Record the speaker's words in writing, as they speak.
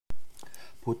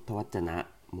พุทธวจนะ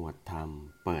หมวดธรรม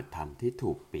เปิดธรรมที่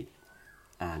ถูกปิด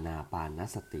อานาปาน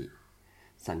สติ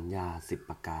สัญญา10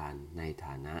ประการในฐ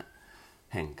านะ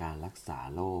แห่งการรักษา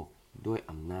โรคด้วย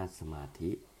อำนาจสมา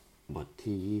ธิบท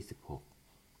ที่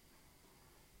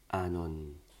26อานนท์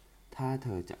ถ้าเธ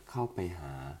อจะเข้าไปห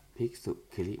าภิกษุ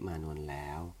คิริมานนท์แล้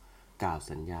วกล่าว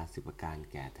สัญญา10ประการ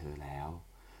แก่เธอแล้ว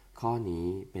ข้อนี้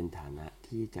เป็นฐานะ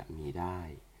ที่จะมีได้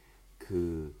คื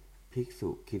อภิกษุ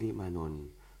คิริมานนท์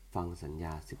ฟังสัญญ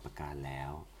า10ประการแล้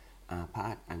วอาพา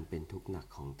ธอันเป็นทุกข์หนัก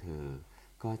ของเธอ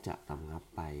ก็จะระงับ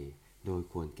ไปโดย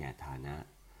ควรแก่ฐานะ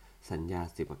สัญญา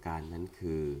10ประการนั้น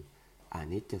คืออ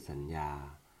นิจจสัญญา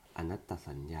อนัตต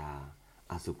สัญญา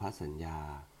อสุภสัญญา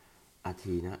อ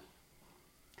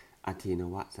ทีน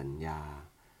วสัญญา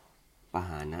ป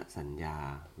หานะสัญญา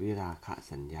วิราคะ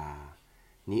สัญญา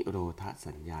นิโรธ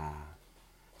สัญญา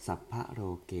สัพพะโร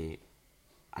เก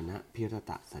อนัพิร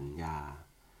ตสัญญา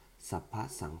สัพพะ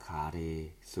สังขาเร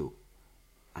สุ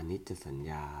อนิจจสัญ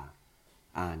ญา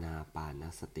อานาปาน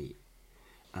สติ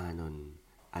อานนท์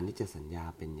อนิจจสัญญา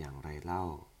เป็นอย่างไรเล่า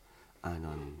อาน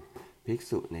นท์ภิก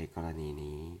ษุในกรณี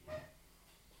นี้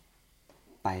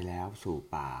ไปแล้วสู่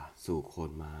ป่าสู่โค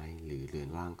นไม้หรือเรือน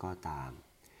ว่างก็ตาม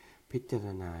พิจาร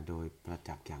ณาโดยประ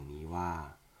จักษ์อย่างนี้ว่า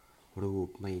รูป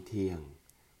ไม่เที่ยง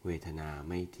เวทนา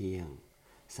ไม่เที่ยง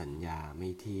สัญญาไม่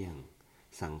เที่ยง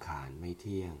สังขารไม่เ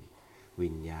ที่ยงวิ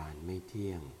ญญาณไม่เที่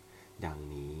ยงดัง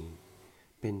นี้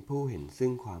เป็นผู้เห็นซึ่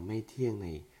งความไม่เที่ยงใน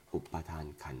อุปาทาน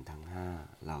ขันธ์ทั้งห้า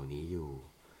เหล่านี้อยู่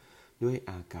ด้วย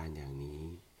อาการอย่างนี้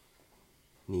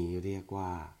เรียกว่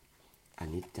าอ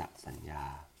นิจจสัญญา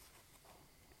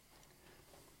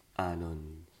อานน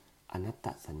ท์อนัตต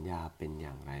สัญญาเป็นอ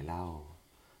ย่างไรเล่า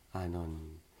อานนท์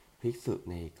ภิกษุ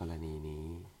ในกรณีนี้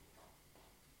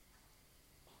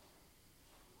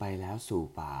ไปแล้วสู่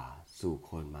ป่าสู่โค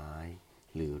นไม้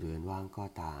หรือเรือนว่างก็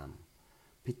ตาม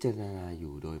พิจารณาอ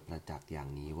ยู่โดยประจักษ์อย่าง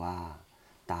นี้ว่า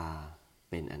ตา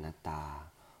เป็นอนัตตา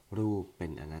รูปเป็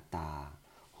นอนัตตา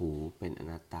หูเป็นอ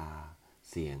นัตตา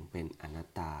เสียงเป็นอนัต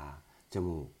ตาจ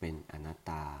มูกเป็นอนัต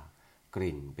ตาก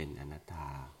ลิ่นเป็นอนัตตา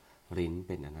ลิ้นเ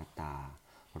ป็นอนัตตา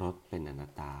รสเป็นอนั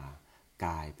ตตาก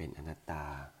ายเป็นอนัตตา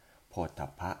โผฏฐั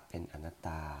พพะเป็นอนัตต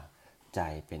าใจ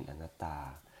เป็นอนัตตา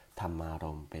ธรรมาร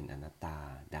มณ์เป็นอนัตตา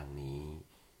ดังนี้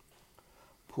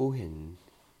ผู้เห็น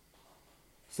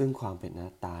ซึ่งความเป็นอ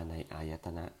นัตตาในอายต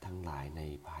นะทั้งหลายใน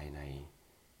ภายใน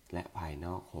และภายน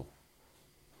อกหก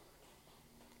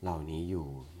เหล่านี้อยู่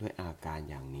ด้วยอาการ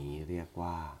อย่างนี้เรียก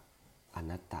ว่าอ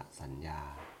นัตตสัญญา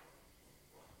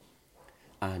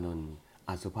อานนท์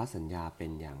อสุภสัญญาเป็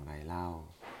นอย่างไรเล่า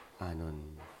อานนท์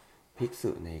ภิก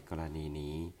ษุในกรณี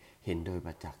นี้เห็นโดยป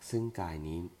ระจักษ์ซึ่งกาย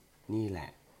นี้นี่แหละ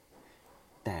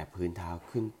แต่พื้นเท้า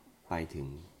ขึ้นไปถึง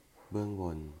เบื้องบ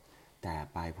นแต่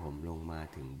ปลายผมลงมา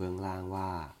ถึงเบื้องล่างว่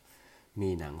ามี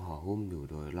หนังห่อหุ้มอยู่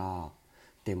โดยรอบ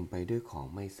เต็มไปด้วยของ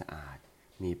ไม่สะอาด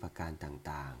มีประการ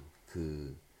ต่างๆคือ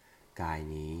กาย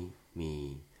นี้มี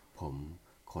ผม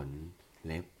ขนเ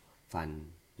ล็บฟัน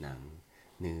หนัง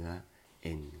เนื้อเ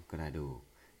อ็นกระดูก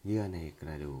เยื่อในก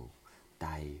ระดูกไต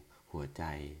หัวใจ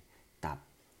ตับ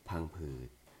พังผืด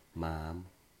ม้าม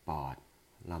ปอด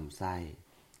ลำ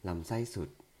ไส้สุด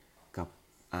กับ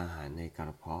อาหารในกร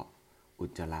ะเพาะอุ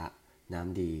จจาระน้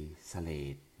ำดีเสล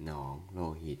ดหนองโล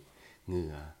หิตเห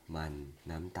งื่อมัน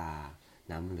น้ำตา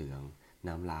น้ำเหลือง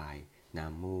น้ำลายน้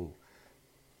ำมูก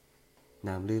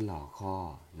น้ำลื่นหล่อข้อ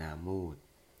น้ำมูด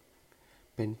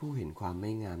เป็นผู้เห็นความไ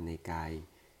ม่งามในกาย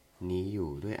นี้อยู่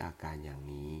ด้วยอาการอย่าง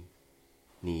นี้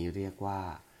เรียกว่า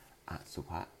อสุ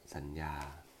ภสัญญา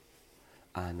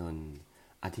อานนท์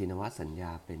อทินวสัญญ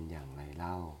าเป็นอย่างไรเ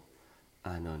ล่าอ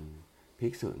านนท์ภิ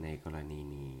กษุในกรณี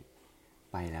นี้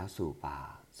ไปแล้วสู่ป่า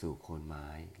สู่โคนไม้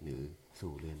หรือ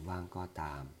สู่เรือนว่างก็ต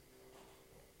าม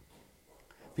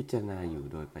พิจารณาอยู่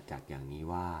โดยประจักษ์อย่างนี้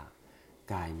ว่า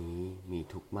กายนี้มี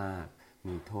ทุกข์มาก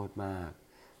มีโทษมาก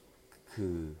คื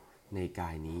อในกา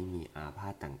ยนี้มีอาพา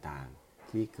ธต่างๆ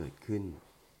ที่เกิดขึ้น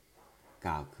ก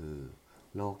ล่าวคือ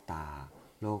โรคตา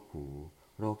โรคหู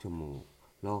โรคจมูก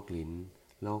โรคลิ้น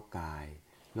โรคกาย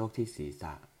โรคที่ศีรษ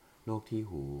ะโรคที่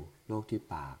หูโรคที่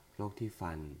ปากโรคที่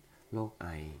ฟันโรคไอ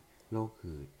โรค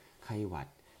หืดไข้หวัด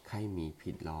ไข้มี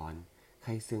ผิดร้อนไ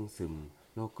ข้เสื่องซึม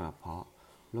โรคกระเพาะ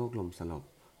โรคลมสลบ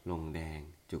ลงแดง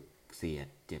จุกเสียด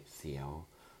เจ็บเสียว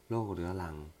โรคเรื้อรั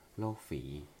งโรคฝี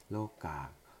โรคกา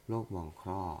กโรคมองค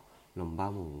ร่อลมบ้า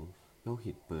หมูโรค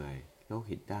หิดเปื่อยโรค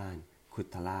หิดด้านขุด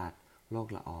ทราชโรค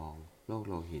ละอองโรค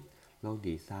โลหิตโรค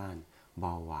ดีซ่านเบ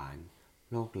าหวาน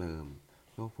โรคเลิม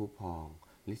โรคพุพอง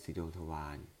ลินสีดวงทวา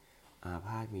รอาพ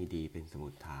าธมีดีเป็นสมุ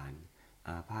ฏฐาน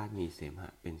อาพาธมีเสมหะ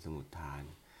เป็นสมุฏฐาน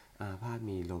อาพาธ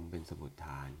มีลมเป็นสมุฏฐ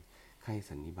านไข้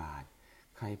สันนิบาต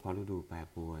ไข้เพราะฤดูแปร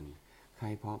ปรวนไข้ ไ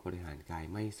ข้เพราะบริหารกาย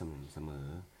ไม่สม่ำเสมอ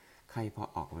ไข้เพราะ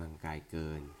ออกกำลังกายเกิ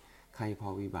นไข้เพรา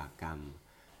ะวิบากกรรม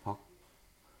เพราะ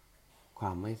คว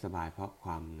ามไม่สบายเพราะค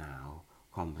วามหนาว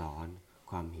ความร้อน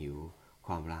ความหิวค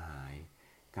วามระหาย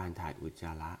การถ่ายอุจจ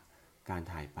าระการ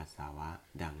ถ่ายปัสสาวะ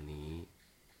ดังนี้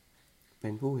เป็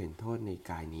นผู้เห็นโทษใน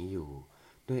กายนี้อยู่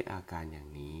ด้วยอาการอย่าง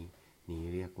นี้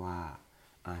เรียกว่า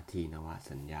อาทีนว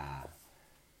สัญญา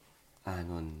อา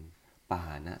นนท์ปห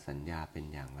านะสัญญาเป็น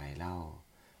อย่างไรเล่า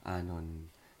อานนท์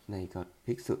ใน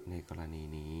ภิกษุในกรณี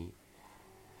นี้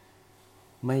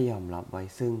ไม่ยอมรับไว้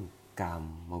ซึ่งกา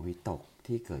มวิตก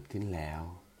ที่เกิดขึ้นแล้ว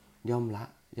ย่อมละ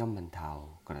ย่อมบรรเทา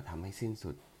กระทำให้สิ้น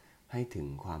สุดให้ถึง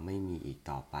ความไม่มีอีก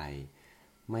ต่อไป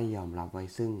ไม่ยอมรับไว้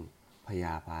ซึ่งพย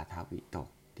าปาทวิตก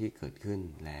ที่เกิดขึ้น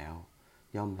แล้ว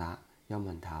ย่อมละย่อม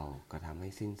บรรเทากระทำให้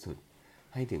สิ้นสุด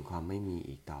ให้ถึงความไม่มี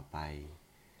อีกต่อไป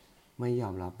ไม่ยอ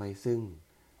มรับไว้ซึ่ง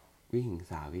วิหิง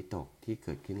สาวิตกที่เ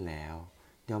กิดขึ้นแล้ว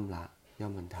ย่อมละย่อ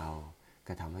มบรรเทาก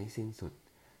ระทำให้สิ้นสุด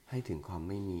ให้ถึงความ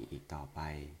ไม่มีอีกต่อไป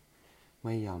ไ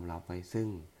ม่ยอมรับไว้ซึ่ง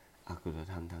อกุศล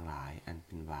ธรรมทั้งหลายอันเ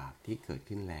ป็นบาปที่เกิด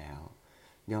ขึ้นแล้ว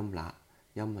ย่อมละ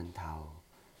ย่อมบรรเทา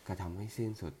กระทำให้สิ้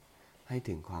นสุดให้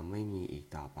ถึงความไม่มีอีก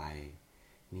ต่อไป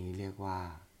นี้เรียกว่า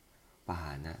ปห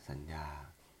านะสัญญา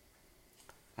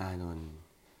อานนท์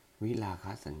วิราค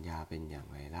ะสัญญาเป็นอย่าง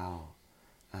ไรเล่า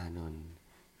อานนท์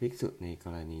ภิกษุในก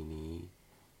รณีนี้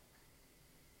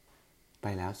ไป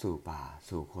แล้วสู่ป่า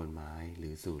สู่โคนไม้หรื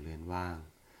อสู่เรือนว่าง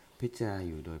พิจารณาอ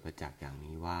ยู่โดยประจักษ์อย่าง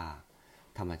นี้ว่า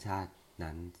ธรรมชาติ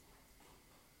นั่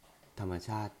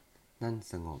น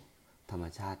สงบธรรม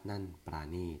ชาตินั่นปรา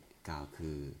ณีตกล่าว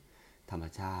คือธรรม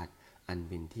ชาติอัน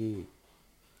เป็นที่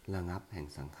ระงับแห่ง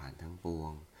สังขารทั้งปว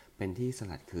งเป็นที่ส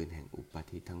ลัดคืนแห่งอุปา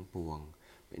ทิทั้งปวง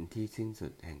เป็นที่สิ้นสุ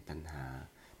ดแห่งตัณหา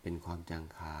เป็นความจาง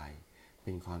คายเ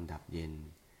ป็นความดับเย็น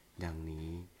ดัง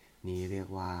นี้เรียก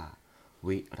ว่า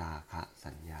วิราคะ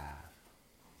สัญญา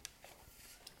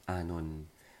อานนท์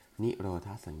นิโรธ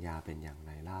สัญญาเป็นอย่างไ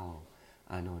รเล่า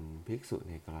อานนท์ภิกษุ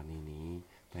ในกรณีนี้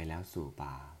ไปแล้วสู่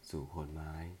ป่าสู่โคนไ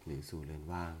ม้หรือสู่เรือน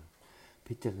ว่าง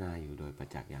พิจารณาอยู่โดยประ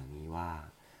จักษ์อย่างนี้ว่า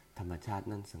ธรรมชาติ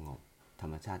นั่นสงบธร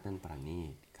รมชาตินั่นประณี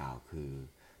ตกล่าวคือ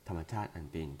ธรรมชาติอัน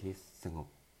เป็นที่สงบ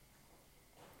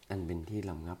อันเป็นที่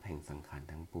ระงับแห่งสังขาร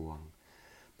ทั้งปวง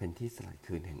เป็นที่สลัด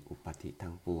คืนแห่งอุปาทิ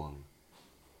ทั้งปวง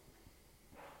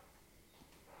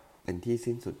เป็นที่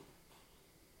สิ้นสุด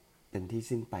เป็นที่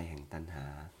สิ้นไปแห่งตัณหา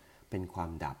เป็นความ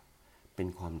ดับ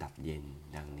เย็น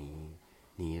ดังนี้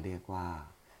เรียกว่า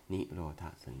นิโรธ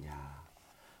สัญญา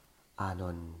อาน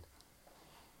นท์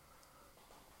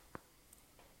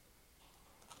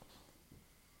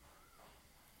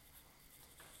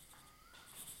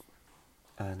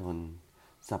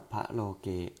สัพพะโลเก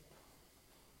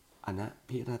อนะ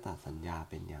พิรตสัญญา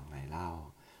เป็นอย่างไรเล่า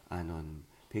อานนท์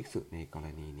ภิกษุในกร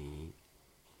ณีนี้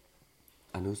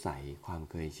อนุสัยความ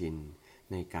เคยชิน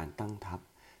ในการตั้งทัพ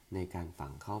ในการฝั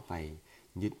งเข้าไป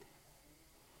ยึด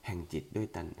แห่งจิตด้วย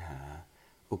ตัณหา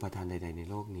อุปทานใดๆใน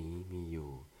โลกนี้มีอยู่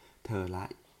เธอละ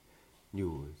อ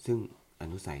ยู่ซึ่งอ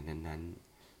นุสัยนั้น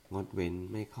ๆงดเว้น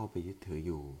ไม่เข้าไปยึดถืออ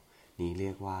ยู่นี้เรี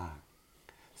ยกว่า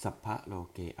สัพพะโล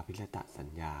เกอภิรตสัญ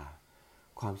ญา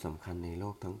ความสำคัญในโล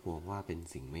กทั้งปวงว่าเป็น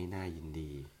สิ่งไม่น่ายิน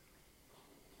ดี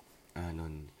อาน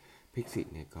นท์ภิกษุ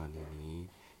ในกรณีนี้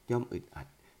ย่อมอึดอัด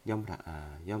ย่อมระอา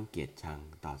ย่อมเกลียดชัง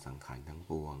ต่อสังขารทั้ง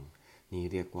ปวงนี้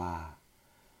เรียกว่า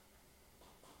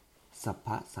สัพพ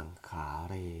สังขา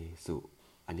เรสุ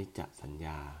อนิจจสัญญ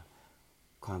า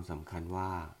ความสำคัญว่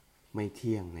าไม่เ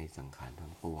ที่ยงในสังขารทั้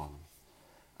งปวง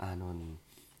อานนท์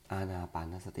อานาปา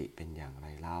นสติเป็นอย่างไร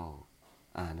เล่า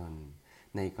อานนท์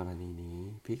ในกรณีนี้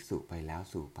ภิกษุไปแล้ว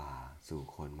สู่ป่าสู่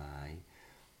โคนไม้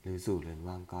หรือสู่เรือน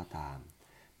ว่างก็ตาม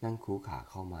นั่งคูขา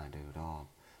เข้ามาโดยรอบ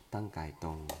ตั้งกายต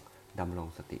รงดำรง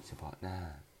สติเฉพาะหน้า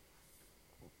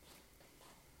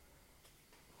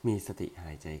มีสติห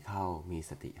ายใจเข้ามี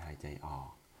สติหายใจออ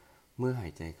กเมื่อหา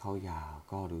ยใจเข้ายาว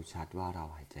ก็รู้ชัดว่าเรา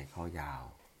หายใจเข้ายาว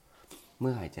เ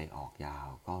มื่อหายใจออกยาว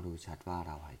ก็รู้ชัดว่าเ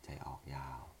ราหายใจออกยา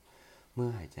วเมื่อ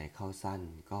หายใจเข้าสั้น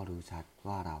ก็รู้ชัด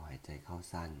ว่าเราหายใจเข้า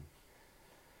สั้น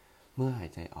เมื่อหา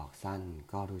ยใจออกสั้น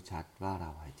ก็รู้ชัดว่าเร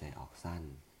าหายใจออกสั้น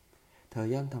เธอ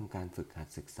ย่อมทำการฝึกหัด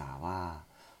ศึกษาว่า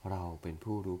เราเป็น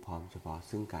ผู้รู้พร้อมเฉพาะ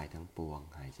ซึ่งกายทั้งปวง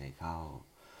หายใจเข้า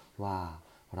ว่า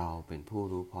เราเป็นผู้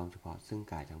รู้พร้อมเฉพาะซึ่ง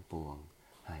กายทั้งปวง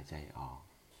หายใจออก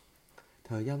เธ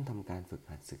อย่อมทำการฝึก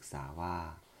หัดศึกษาว่า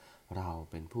เรา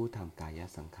เป็นผู้ทำกาย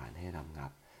สังขารให้ระงั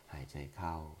บหายใจเ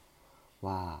ข้า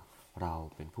ว่าเรา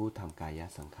เป็นผู้ทำกาย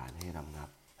สังขารให้ระงับ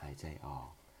หายใจออก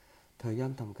เธอย่อ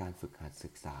มทำการฝึกหัดศึ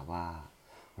กษาว่า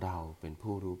เราเป็น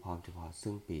ผู้รู้พร้อมเฉพาะ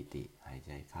ซึ่งปีติหายใ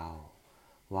จเข้า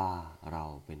ว่าเรา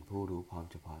เป็นผู้รู้พร้อม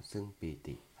เฉพาะซึ่งปี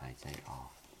ติหายใจออ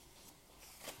ก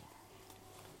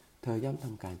เธอย่อมท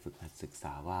ำการฝึกหัดศึกษ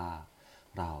าว่า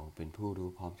เราเป็นผู้รู้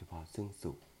พร้อมเฉพาะซึ่ง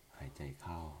สุขหายใจเ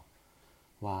ข้า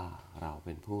ว่าเราเ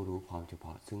ป็นผู้รู้พร้อมเฉพ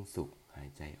าะซึ่งสุขหาย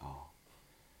ใจออก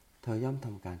เธอย่อมท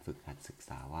ำการฝึกหัดศึกษ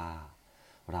าว่า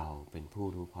เราเป็นผู้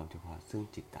รู้พร้อมเฉพาะซึ่ง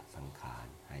จิตตสังขาร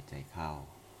หายใจเข้า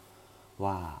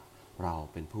ว่าเรา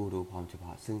เป็นผู้รู้พร้อมเฉพ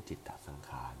าะซึ่งจิตตสัง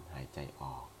ขารหายใจอ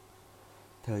อก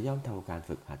เธอย่อมทำการ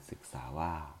ฝึกหัดศึกษาว่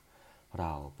าเร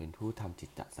าเป็นผู้ทำจิ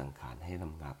ตตสังขารให้ร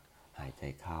ะงับหายใจ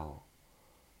เข้า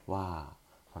ว่า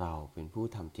เราเป็นผู้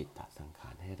ทำจิตตสังขา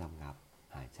รให้ระงับ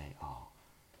หายใจออก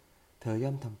เธอย่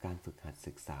อมทำการฝึกหัด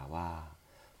ศึกษาว่า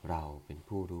เราเป็น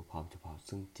ผู้รู้พร้อมเฉพาะ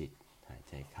ซึ่งจิตหาย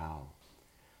ใจเข้า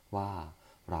ว่า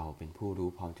เราเป็นผู้รู้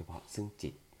พร้อมเฉพาะซึ่งจิ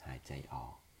ตหายใจออ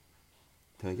ก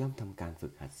เธอย่อมทำการฝึ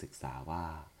กหัดศึกษาว่า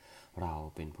เรา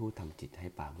เป็นผู้ทำจิตให้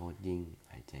ปราโมทย์ยิ่ง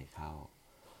หายใจเข้า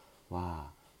ว่า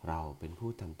เราเป็นผู้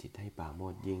ทำจิตให้ปราโม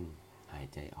ทย์ยิ่งหาย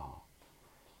ใจออก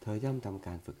เธอย่อมทำก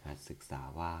ารฝึกหัดศึกษา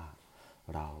ว่า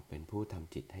เราเป็นผู้ท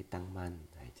ำจิตให้ตั้งมั่น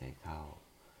หายใจเข้า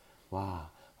ว่า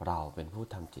เราเป็นผู้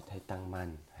ทำจิตให้ตั้งมั่น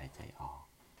หายใจออก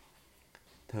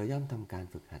เธอย่อมทำการ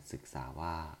ฝึกหัดศึกษา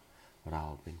ว่าเรา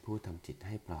เป็นผู้ทำจิตใ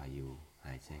ห้ปล่อยอยู่ห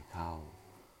ายใจเข้า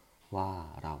ว่า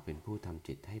เราเป็นผู้ทำ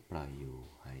จิตให้ปล่อยอยู่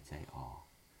หายใจออก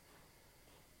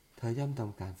เธอย่อมท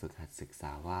ำการฝึกหัดศึกษ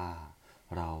าว่า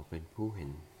เราเป็นผู้เห็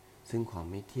นซึ่งความ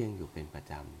ไม่เที่ยงอยู่เป็นประ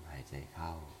จำหายใจเข้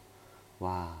า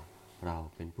ว่าเรา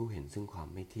เป็นผู้เห็นซึ่งความ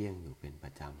ไม่เที่ยงอยู่เป็นปร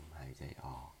ะจำหายใจอ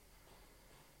อก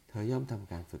เธอย่อมท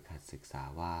ำการฝึกหัดศึกษา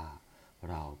ว่า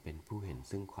เราเป็นผู้เห็น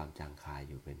ซึ่งความจางคาย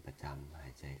อยู่เป็นประจำหา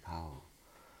ยใจเข้า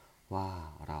ว่า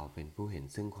เราเป็นผู้เห็น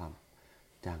ซึ่งความ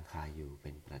จางคายอยู่เ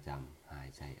ป็นประจำหาย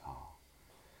ใจออก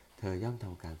เธอย่อมท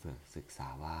ำการฝึกศึกษา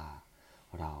ว่า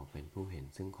เราเป็นผู้เห็น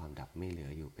ซึ่งความดับไม่เหลื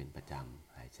ออยู่เป็นประจ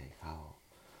ำหายใจเข้า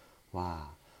ว่า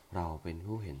เราเป็น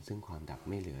ผู้เห็นซึ่งความดับ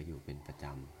ไม่เหลืออยู่เป็นประจ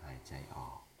ำหายใจอ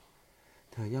อก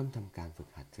เธอย่อมทำการฝึก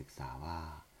หัดศึกษาว่า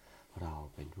เรา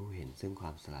เป็นผู้เห็นซึ่งคว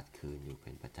ามสลัดคืนอยู่เ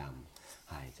ป็นประจ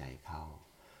ำหายใจเข้า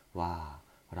ว่า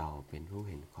เราเป็นผู้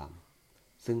เห็น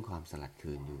ซึ่งความสลัด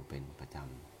คืนอยู่เป็นประจ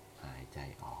ำหายใจ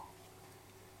ออก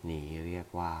นี้เรียก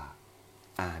ว่า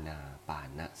อานาปา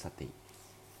นสติ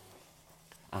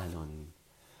อานนท์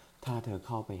ถ้าเธอเ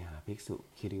ข้าไปหาภิกษุ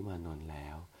คิริมานนท์แล้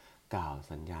วกล่าว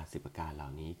สัญญา10ประการเหล่า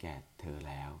นี้แก่เธอ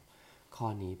แล้วข้อ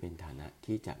นี้เป็นฐานะ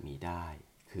ที่จะมีได้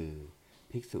คือ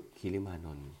ภิกษุคิริมาน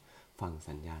นท์ฟัง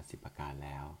สัญญา10ประการแ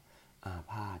ล้วอา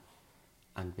พาธ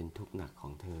อันเป็นทุกข์หนักขอ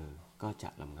งเธอก็จะ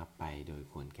ระงับไปโดย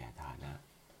ควรแก่ฐานะ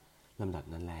ลำดับ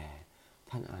นั้นแล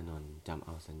ท่านอานนท์จำเอ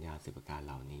าสัญญา10ประการเ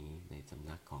หล่านี้ในสำ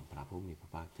นักของพระผู้มีพระ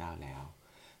ภาคเจ้าแล้ว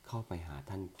เข้าไปหา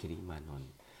ท่านคิริมานน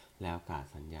ท์แล้วกล่าว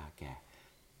สัญญาแก่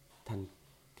ท่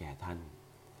าน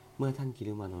เมื่อท่านคิ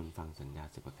ริมานนท์ฟังสัญญา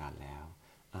10ประการแล้ว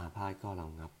อาพาธก็ระ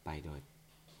งับไปโดย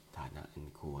ฐานะอัน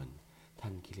ควรท่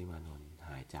านคิริมานนท์ห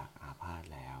ายจากอาพาธ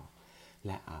แล้วแ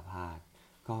ละอาพาธ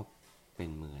ก็เป็น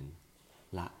เหมือน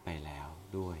ละไปแล้ว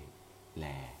ด้วยแล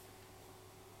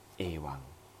เอวัง